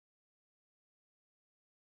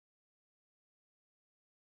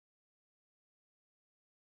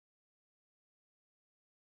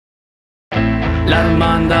La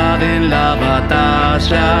hermandad en la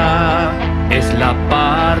batalla es la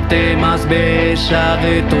parte más bella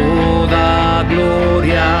de toda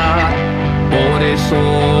gloria. Por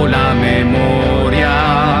eso la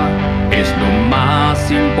memoria es lo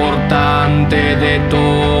más importante de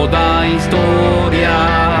toda historia.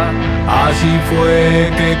 Allí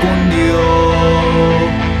fue que cundió,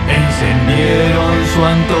 encendieron su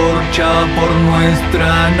antorcha por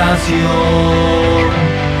nuestra nación.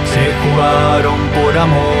 Se jugaron por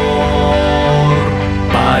amor,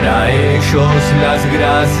 para ellos las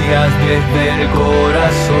gracias desde el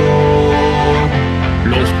corazón.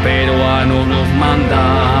 Los peruanos nos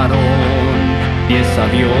mandaron 10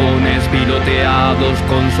 aviones piloteados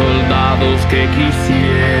con soldados que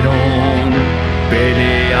quisieron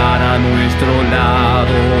pelear a nuestro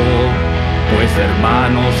lado, pues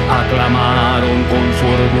hermanos aclamaron con su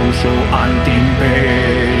orgullo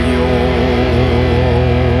antiimperio.